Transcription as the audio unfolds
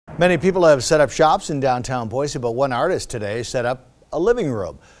Many people have set up shops in downtown Boise, but one artist today set up a living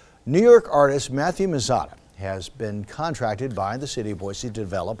room. New York artist Matthew Mazzotta has been contracted by the City of Boise to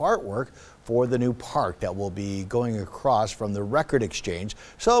develop artwork for the new park that will be going across from the Record Exchange.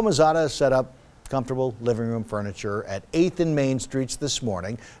 So Mazzotta set up comfortable living room furniture at 8th and Main Streets this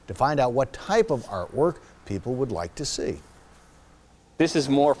morning to find out what type of artwork people would like to see. This is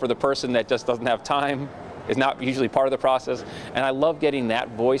more for the person that just doesn't have time, is not usually part of the process, and I love getting that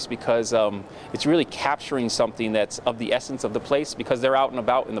voice because it's really capturing something that's of the essence of the place, because they're out and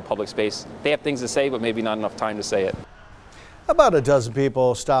about in the public space. They have things to say, but maybe not enough time to say it. About a dozen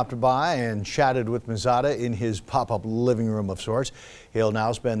people stopped by and chatted with Mazzotta in his pop-up living room of sorts. He'll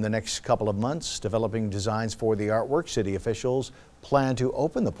now spend the next couple of months developing designs for the artwork. City officials plan to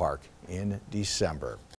open the park in December.